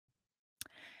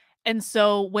And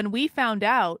so when we found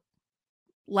out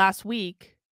last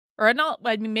week, or not,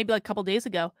 I mean, maybe like a couple days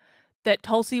ago, that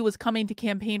Tulsi was coming to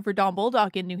campaign for Don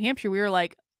Bolduc in New Hampshire, we were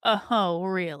like, oh,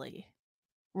 really?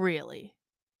 Really?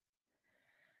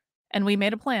 And we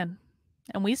made a plan.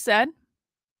 And we said,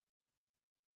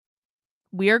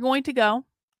 we are going to go,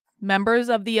 members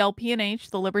of the LPNH,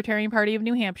 the Libertarian Party of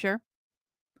New Hampshire,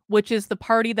 which is the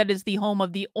party that is the home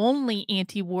of the only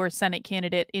anti-war Senate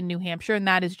candidate in New Hampshire, and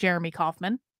that is Jeremy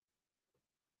Kauffman.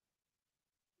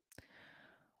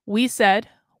 We said,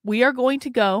 we are going to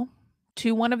go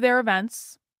to one of their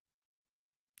events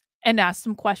and ask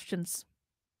some questions.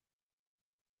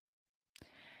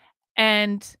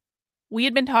 And we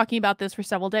had been talking about this for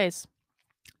several days.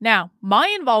 Now, my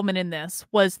involvement in this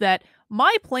was that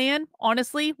my plan,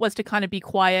 honestly, was to kind of be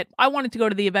quiet. I wanted to go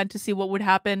to the event to see what would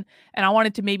happen, and I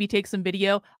wanted to maybe take some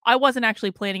video. I wasn't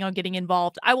actually planning on getting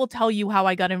involved. I will tell you how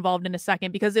I got involved in a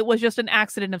second, because it was just an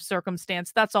accident of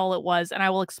circumstance. That's all it was, and I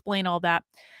will explain all that.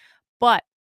 But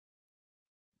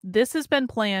this has been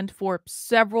planned for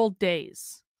several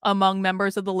days among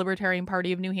members of the Libertarian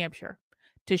Party of New Hampshire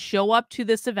to show up to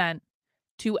this event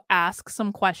to ask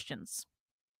some questions.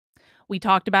 We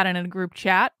talked about it in a group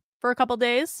chat for a couple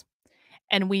days,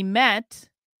 and we met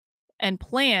and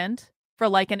planned for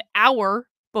like an hour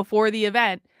before the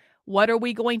event. What are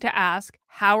we going to ask?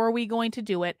 How are we going to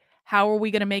do it? How are we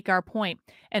going to make our point?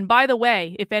 And by the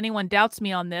way, if anyone doubts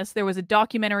me on this, there was a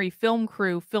documentary film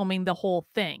crew filming the whole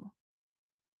thing.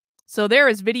 So there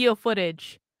is video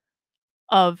footage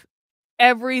of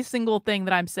every single thing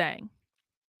that I'm saying.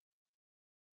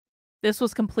 This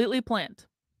was completely planned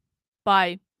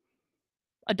by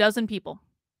a dozen people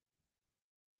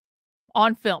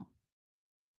on film.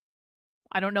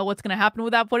 I don't know what's going to happen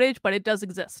with that footage, but it does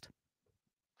exist.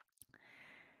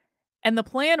 And the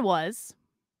plan was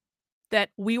that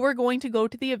we were going to go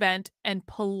to the event and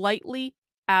politely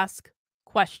ask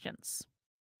questions.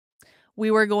 We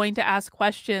were going to ask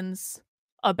questions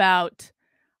about,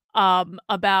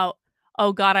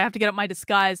 oh God, I have to get up my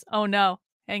disguise. Oh no,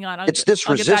 hang on. It's this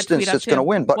resistance that's going to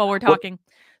win. But while we're talking.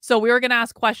 So we were going to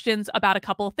ask questions about a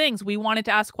couple of things. We wanted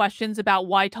to ask questions about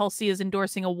why Tulsi is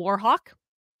endorsing a war hawk.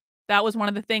 That was one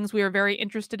of the things we were very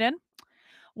interested in.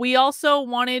 We also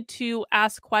wanted to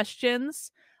ask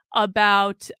questions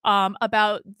about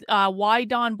why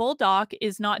Don Bolduc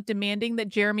is not demanding that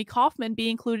Jeremy Kauffman be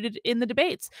included in the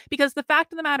debates. Because the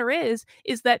fact of the matter is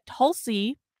that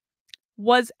Tulsi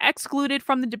was excluded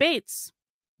from the debates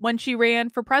when she ran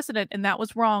for president, and that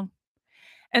was wrong.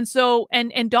 And so,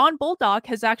 and Don Bolduc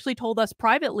has actually told us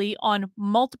privately on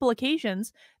multiple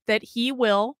occasions that he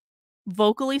will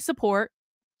vocally support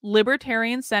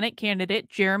Libertarian Senate candidate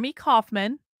Jeremy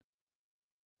Kauffman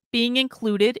being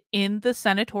included in the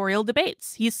senatorial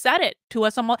debates. He said it to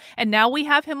us, and now we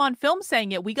have him on film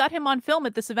saying it. We got him on film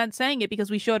at this event saying it because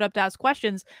we showed up to ask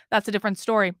questions. That's a different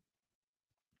story.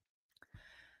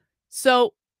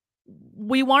 So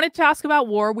we wanted to ask about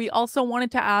war. We also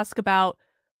wanted to ask about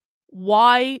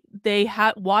why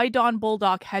Don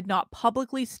Bolduc had not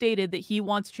publicly stated that he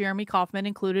wants Jeremy Kauffman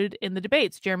included in the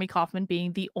debates, Jeremy Kauffman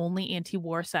being the only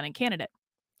anti-war Senate candidate.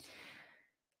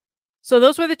 So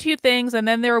those were the two things, and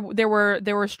then there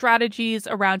were strategies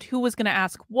around who was going to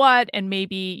ask what, and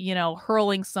maybe, you know,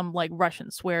 hurling some like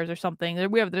Russian swears or something.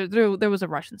 There was a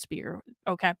Russian spear,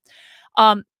 okay,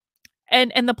 and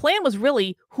the plan was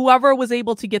really whoever was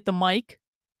able to get the mic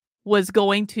was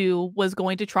going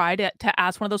to try to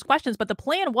ask one of those questions. But the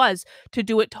plan was to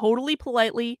do it totally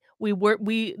politely.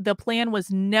 The plan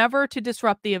was never to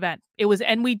disrupt the event.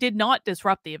 And we did not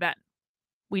disrupt the event.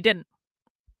 We didn't.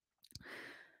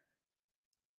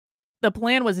 The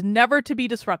plan was never to be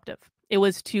disruptive. It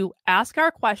was to ask our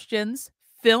questions,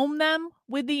 film them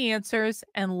with the answers,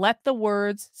 and let the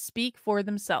words speak for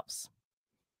themselves.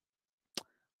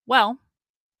 Well,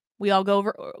 we all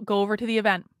go over to the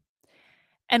event.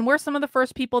 And we're some of the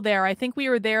first people there. I think we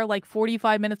were there like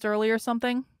 45 minutes early or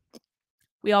something.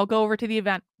 We all go over to the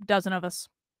event, a dozen of us.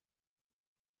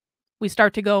 We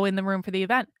start to go in the room for the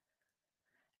event.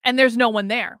 And there's no one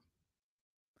there.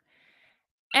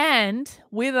 And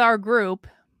with our group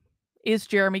is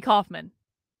Jeremy Kauffman,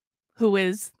 who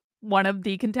is one of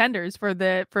the contenders for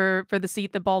the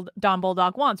seat that Don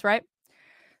Bolduc wants, right?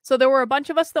 So there were a bunch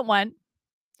of us that went.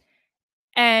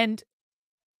 And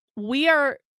we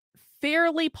are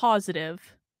fairly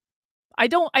positive. I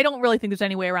don't really think there's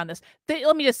any way around this.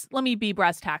 Let me be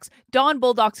brass tacks. Don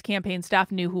Bolduc's campaign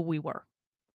staff knew who we were.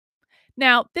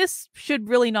 Now, this should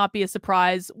really not be a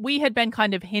surprise. We had been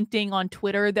kind of hinting on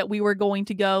Twitter that we were going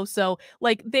to go. So,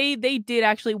 like, they did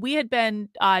actually. We had been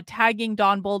tagging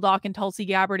Don Boldock and Tulsi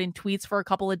Gabbard in tweets for a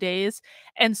couple of days,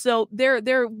 and so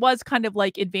there was kind of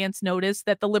like advance notice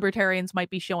that the libertarians might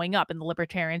be showing up, and the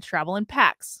libertarians travel in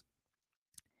packs,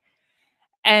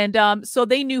 and so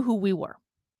they knew who we were.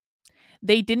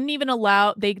 They didn't even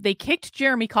allow. They kicked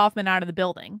Jeremy Kauffman out of the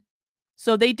building.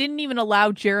 So they didn't even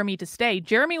allow Jeremy to stay.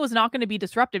 Jeremy was not going to be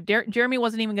disruptive. Jeremy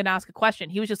wasn't even going to ask a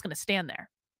question. He was just going to stand there.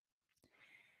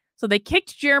 So they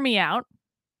kicked Jeremy out.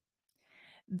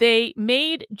 They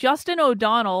made Justin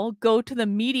O'Donnell go to the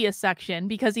media section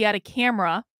because he had a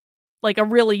camera, like a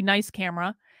really nice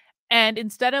camera. And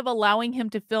instead of allowing him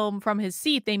to film from his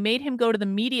seat, they made him go to the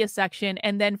media section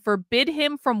and then forbid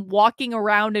him from walking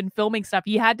around and filming stuff.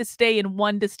 He had to stay in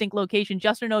one distinct location.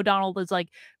 Justin O'Donnell is like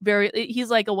he's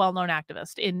like a well-known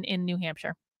activist in New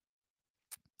Hampshire.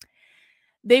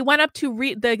 They went up to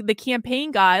the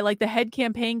campaign guy, like the head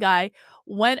campaign guy,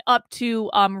 went up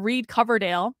to Reed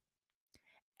Coverdale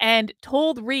and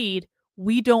told Reed,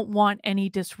 "We don't want any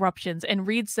disruptions." And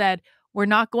Reed said, "We're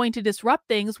not going to disrupt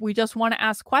things. We just want to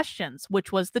ask questions,"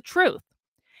 which was the truth.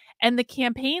 And the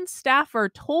campaign staffer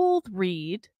told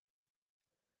Reed,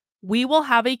 "We will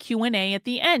have a Q&A at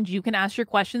the end. You can ask your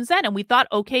questions then." And we thought,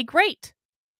 okay, great.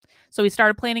 So we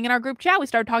started planning in our group chat. We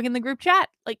started talking in the group chat.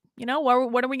 Like,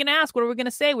 what are we going to ask? What are we going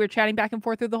to say? We were chatting back and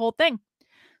forth through the whole thing.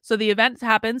 So the event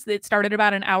happens. It started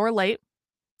about an hour late.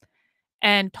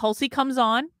 And Tulsi comes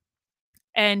on.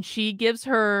 And she gives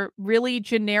her really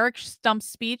generic stump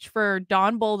speech for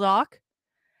Don Boldock.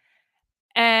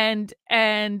 And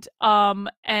then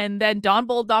Don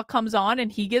Boldock comes on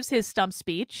and he gives his stump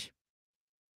speech.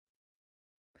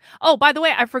 Oh, by the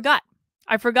way, I forgot.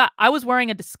 I was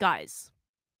wearing a disguise.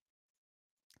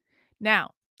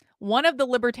 Now, one of the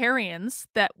libertarians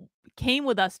that came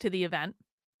with us to the event,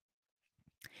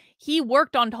 he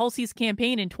worked on Tulsi's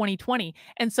campaign in 2020.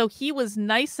 And so he was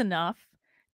nice enough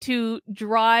to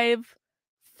drive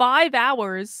 5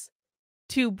 hours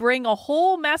to bring a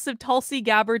whole mess of Tulsi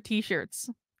Gabbard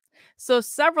t-shirts. So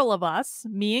several of us,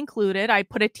 me included, I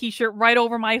put a t-shirt right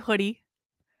over my hoodie.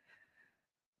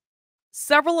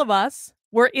 Several of us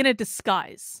were in a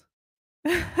disguise.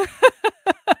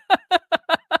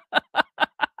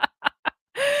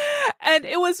 And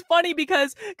it was funny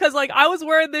because like I was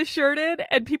wearing this shirt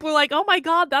and people were like, "Oh my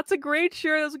God, that's a great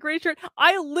shirt. That's a great shirt."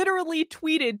 I literally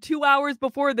tweeted 2 hours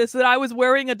before this that I was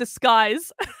wearing a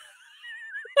disguise.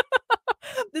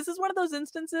 This is one of those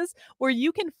instances where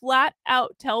you can flat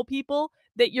out tell people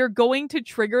that you're going to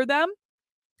trigger them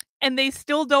and they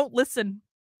still don't listen.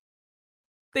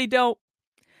 They don't.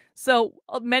 So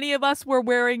many of us were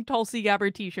wearing Tulsi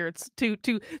Gabbard t-shirts to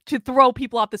throw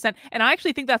people off the scent. And I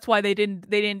actually think that's why they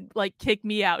didn't like kick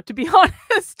me out, to be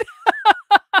honest.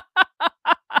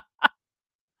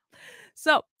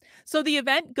 So the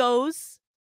event goes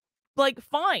like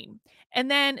fine. And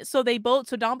then so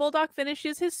Don Boldock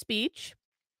finishes his speech.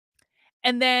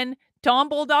 And then Don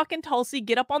Boldock and Tulsi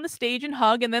get up on the stage and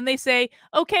hug. And then they say,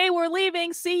 "Okay, we're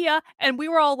leaving. See ya." And we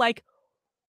were all like,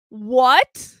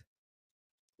 "What?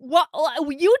 What?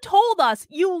 You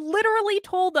literally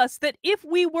told us that if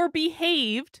we were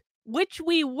behaved, which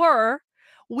we were,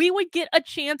 we would get a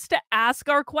chance to ask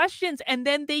our questions." And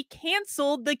then they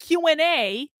canceled the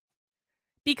Q&A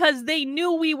because they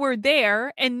knew we were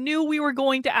there and knew we were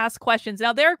going to ask questions.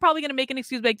 Now, they're probably going to make an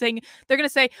excuse by saying, they're going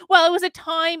to say, "Well, it was a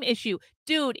time issue."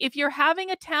 Dude, if you're having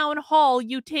a town hall,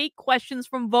 you take questions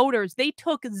from voters. They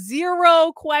took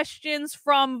 0 questions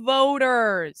from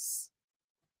voters.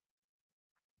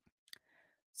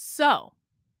 So,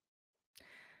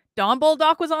 Don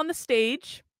Boldock was on the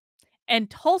stage and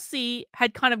Tulsi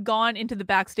had kind of gone into the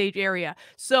backstage area.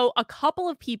 So a couple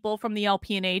of people from the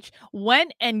LPNH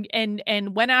went and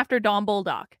went after Don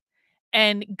Boldock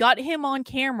and got him on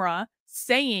camera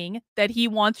saying that he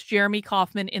wants Jeremy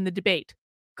Kauffman in the debate.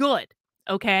 Good.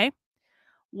 Okay.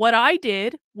 What I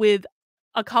did with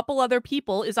a couple other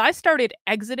people is I started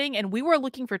exiting and we were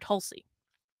looking for Tulsi.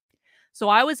 So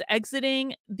I was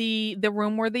exiting the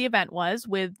room where the event was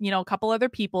with, a couple other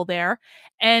people there.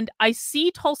 And I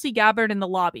see Tulsi Gabbard in the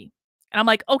lobby. And I'm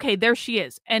like, okay, there she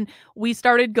is. And we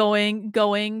started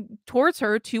going towards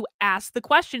her to ask the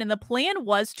question. And the plan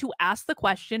was to ask the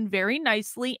question very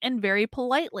nicely and very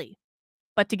politely,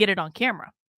 but to get it on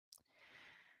camera.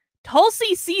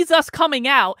 Tulsi sees us coming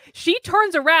out. She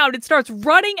turns around and starts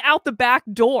running out the back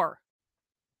door.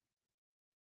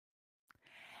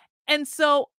 And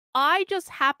so I just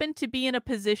happened to be in a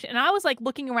position, and I was like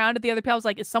looking around at the other people. I was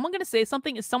like, is someone going to say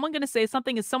something? Is someone going to say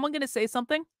something? Is someone going to say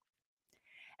something?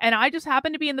 And I just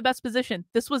happened to be in the best position.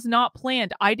 This was not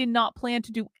planned. I did not plan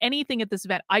to do anything at this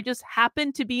event. I just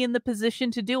happened to be in the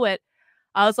position to do it.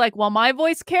 I was like, well, my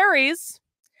voice carries.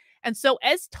 And so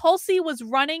as Tulsi was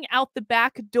running out the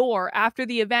back door after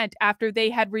the event, after they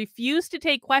had refused to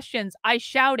take questions, I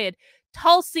shouted,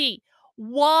 Tulsi,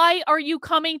 why are you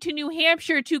coming to New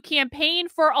Hampshire to campaign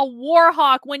for a war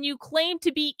hawk when you claimed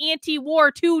to be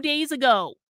anti-war 2 days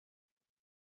ago?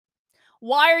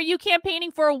 Why are you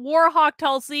campaigning for a war hawk,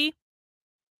 Tulsi?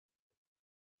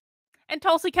 And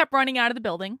Tulsi kept running out of the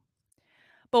building.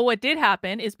 But what did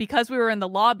happen is, because we were in the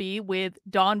lobby with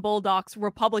Don Bulldog's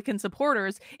Republican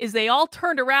supporters, is they all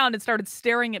turned around and started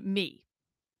staring at me.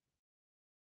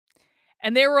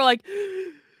 And they were like,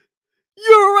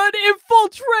 you're an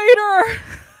infiltrator!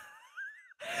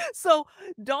 So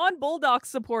Don Bulldog's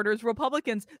supporters,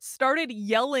 Republicans, started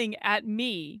yelling at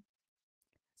me,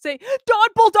 saying, Don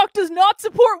Bulldog does not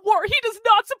support war. He does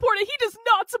not support it. He does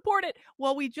not support it.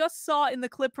 Well, we just saw in the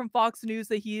clip from Fox News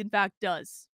that he in fact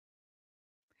does.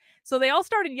 So they all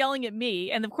started yelling at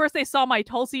me, and of course they saw my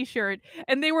Tulsi shirt,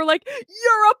 and they were like,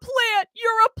 you're a plant!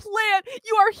 You're a plant!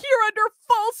 You are here under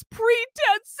false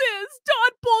pretenses!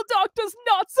 Don Bulldog does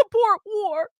not support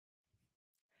war!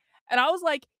 And I was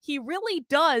like, he really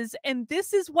does, and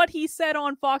this is what he said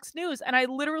on Fox News. And I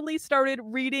literally started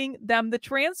reading them the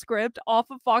transcript off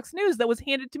of Fox News that was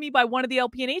handed to me by one of the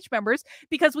LPNH members,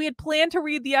 because we had planned to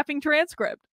read the effing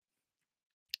transcript.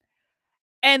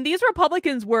 And these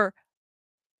Republicans were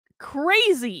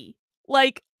crazy,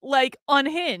 like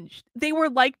unhinged. They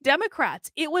were like Democrats.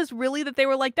 It was really that they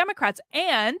were like Democrats.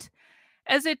 And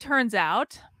as it turns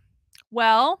out,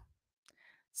 well,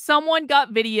 someone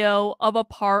got video of a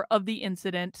part of the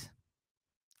incident.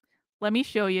 Let me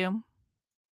show you.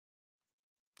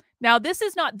 Now, this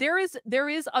is not, there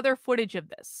is other footage of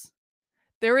this.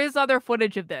 There is other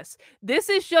footage of this. This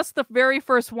is just the very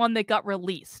first one that got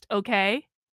released, okay?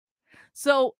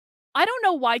 So I don't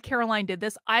know why Caroline did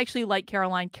this. I actually like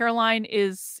Caroline. Caroline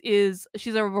is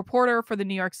she's a reporter for the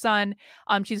New York Sun.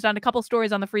 She's done a couple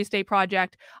stories on the Free State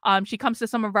Project. She comes to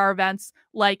some of our events.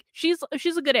 Like, she's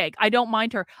a good egg. I don't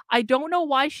mind her. I don't know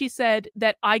why she said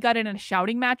that I got in a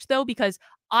shouting match, though, because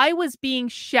I was being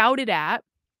shouted at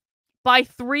by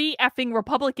 3 effing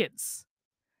Republicans.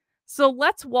 So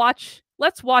let's watch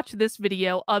this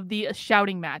video of the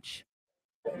shouting match.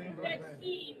 That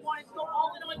he wanted to go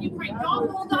all in on Ukraine. Don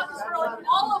Bulldog is for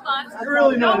all of us. You're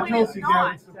really not a Tulsi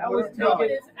Gabbard supporter. No, it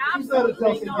is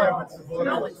absolutely not.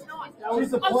 No, it's not.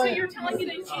 She's a Oh, so plant. you're telling me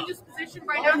to change his position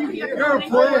right now? You're a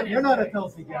plant. You're not a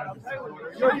Tulsi Gabbard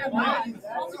supporter. You're a plant.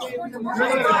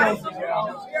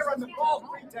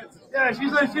 Yeah,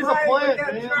 she's a plant,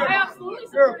 man. I absolutely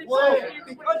You're a supported plant.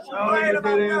 Tulsi. No, you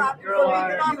didn't. You're a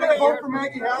liar. You gonna vote for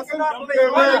Maggie Hassan?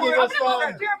 You're Maggie Hassan.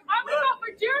 I would vote for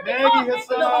Jeremy Maggie Coffin. Hassan.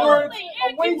 Only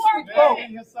A wasted anti-war vote.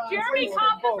 candidate. Jeremy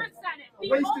Coffin for Senate. The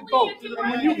Wasted only vote. anti-war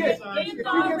And when you get, candidate if in you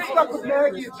the get race. stuck with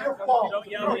Maggie, it's your fault.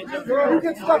 You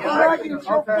get stuck with Maggie, it's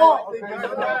your fault.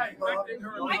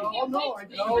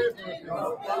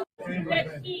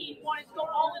 That he wanted to go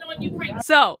all in on Ukraine.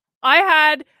 So I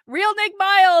had Real Nick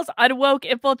Miles, Unwoke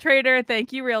Infiltrator.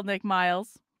 Thank you, Real Nick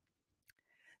Miles.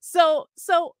 So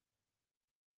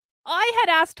I had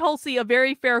asked Tulsi a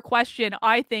very fair question,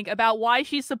 I think, about why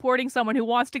she's supporting someone who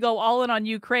wants to go all in on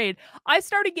Ukraine. I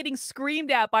started getting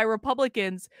screamed at by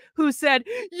Republicans who said,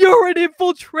 you're an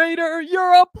infiltrator,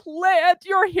 you're a plant,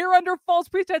 you're here under false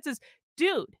pretenses.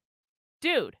 Dude,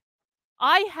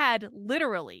 I had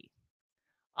literally,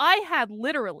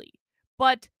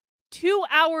 but 2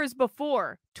 hours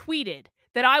before, tweeted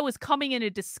that I was coming in a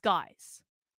disguise.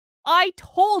 I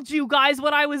told you guys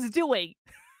what I was doing.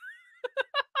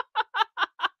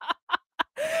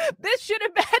 This should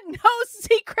have been no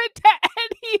secret to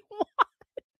anyone.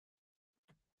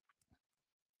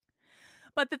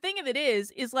 But the thing of it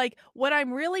is like, what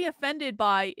I'm really offended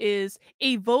by is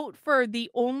a vote for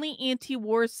the only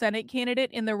anti-war Senate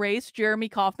candidate in the race, Jeremy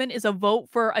Coffin, is a vote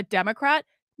for a Democrat.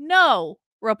 No,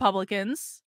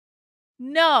 Republicans.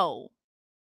 No.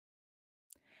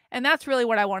 And that's really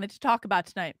what I wanted to talk about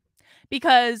tonight,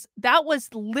 because that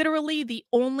was literally the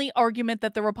only argument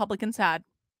that the Republicans had.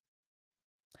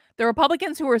 The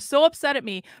Republicans who were so upset at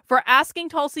me for asking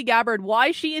Tulsi Gabbard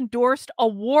why she endorsed a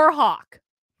war hawk.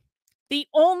 The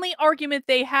only argument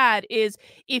they had is,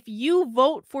 if you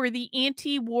vote for the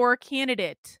anti-war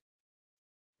candidate,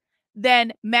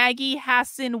 then Maggie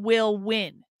Hassan will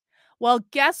win. Well,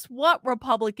 guess what,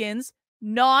 Republicans?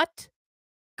 Not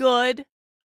good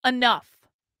enough.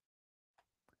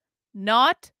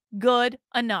 Not good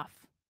enough.